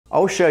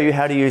I'll show you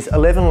how to use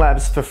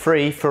Elevenlabs for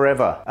free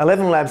forever.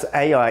 Elevenlabs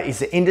AI is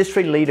the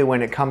industry leader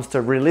when it comes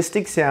to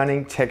realistic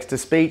sounding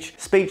text-to-speech,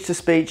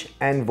 speech-to-speech,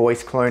 and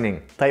voice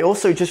cloning. They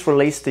also just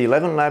released the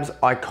Elevenlabs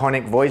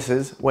Iconic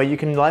Voices, where you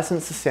can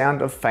license the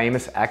sound of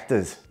famous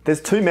actors.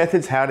 There's two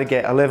methods how to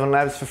get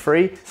Elevenlabs for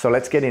free, so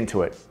let's get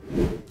into it.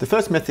 The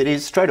first method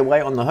is straight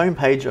away on the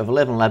homepage of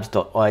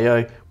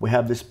elevenlabs.io. We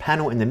have this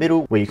panel in the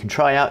middle where you can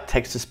try out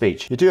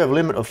text-to-speech. You do have a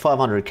limit of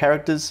 500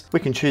 characters. We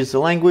can choose the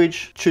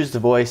language, choose the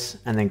voice,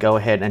 and then go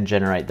ahead and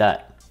generate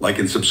that. Like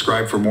and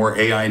subscribe for more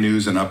AI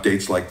news and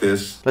updates like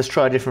this. Let's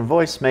try a different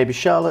voice, maybe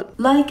Charlotte.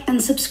 Like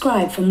and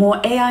subscribe for more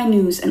AI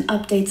news and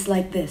updates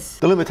like this.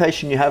 The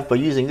limitation you have by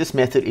using this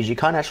method is you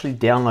can't actually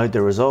download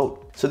the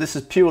result. So this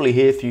is purely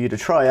here for you to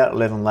try out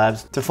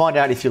Elevenlabs to find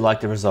out if you like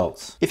the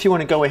results. If you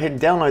want to go ahead and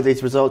download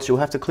these results, you'll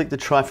have to click the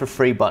try for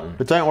free button.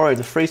 But don't worry,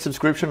 the free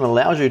subscription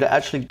allows you to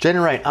actually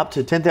generate up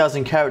to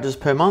 10,000 characters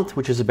per month,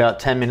 which is about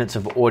 10 minutes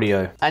of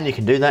audio. And you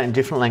can do that in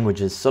different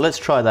languages. So let's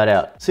try that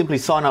out. Simply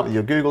sign up with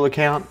your Google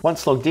account.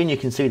 Once logged in, you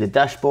can see the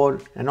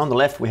dashboard. And on the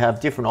left, we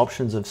have different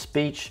options of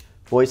speech,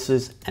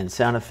 voices, and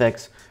sound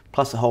effects,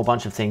 plus a whole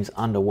bunch of things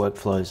under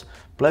workflows.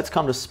 But let's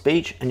come to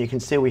speech, and you can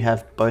see we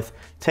have both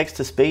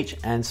text-to-speech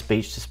and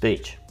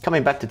speech-to-speech.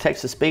 Coming back to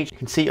text-to-speech, you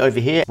can see over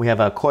here we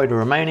have our quota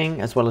remaining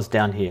as well as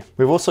down here.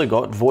 We've also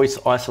got Voice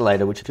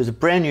Isolator, which is a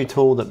brand new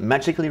tool that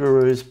magically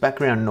removes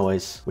background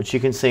noise, which you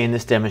can see in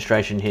this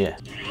demonstration here.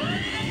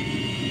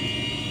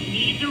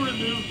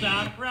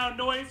 Background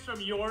noise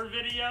from your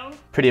video?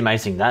 Pretty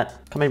amazing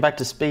that. Coming back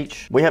to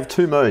speech, we have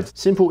two modes.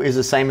 Simple is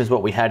the same as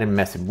what we had in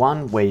method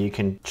 1, where you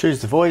can choose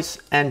the voice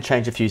and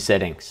change a few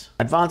settings.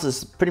 Advanced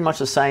is pretty much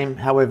the same,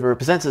 however it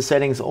presents the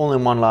settings all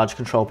in one large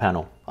control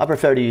panel. I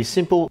prefer to use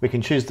simple. We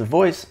can choose the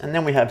voice, and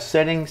then we have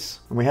settings,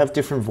 and we have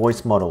different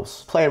voice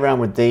models. Play around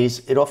with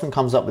these. It often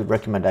comes up with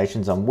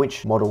recommendations on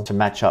which model to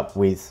match up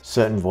with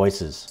certain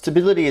voices.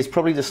 Stability is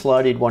probably the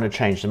slide you'd want to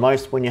change the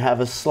most. When you have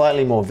a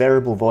slightly more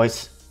variable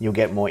voice, you'll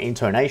get more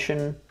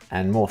intonation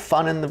and more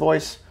fun in the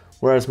voice,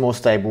 whereas more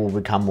stable will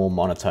become more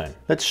monotone.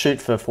 Let's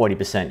shoot for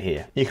 40%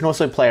 here. You can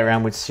also play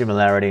around with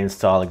similarity and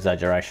style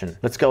exaggeration.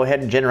 Let's go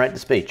ahead and generate the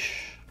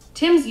speech.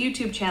 Tim's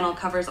YouTube channel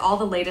covers all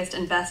the latest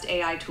and best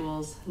AI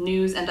tools,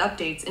 news, and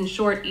updates in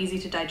short, easy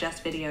to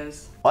digest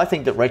videos. I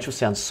think that Rachel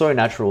sounds so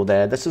natural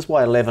there. This is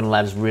why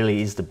Elevenlabs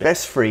really is the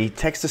best free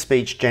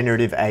text-to-speech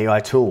generative AI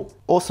tool.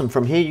 Awesome,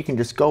 from here you can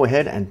just go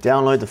ahead and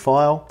download the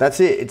file. That's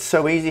it, it's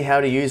so easy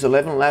how to use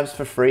Elevenlabs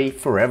for free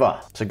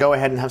forever. So go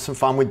ahead and have some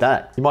fun with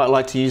that. You might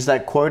like to use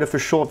that quota for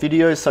short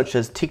videos such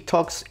as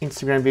TikToks,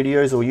 Instagram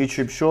videos, or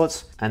YouTube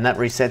Shorts, and that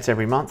resets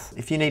every month.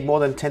 If you need more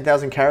than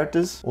 10,000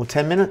 characters or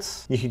 10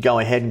 minutes, you could go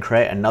ahead and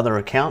create another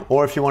account.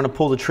 Or if you want to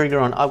pull the trigger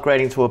on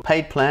upgrading to a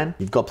paid plan,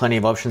 you've got plenty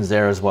of options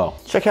there as well.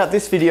 Check out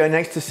this video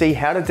next to see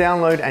how to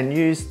download and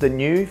use the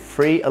new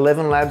free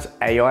Elevenlabs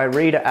AI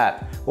Reader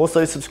app.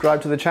 Also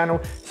subscribe to the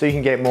channel so you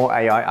can get more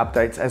AI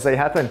updates as they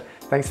happen.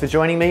 Thanks for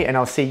joining me, and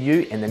I'll see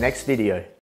you in the next video.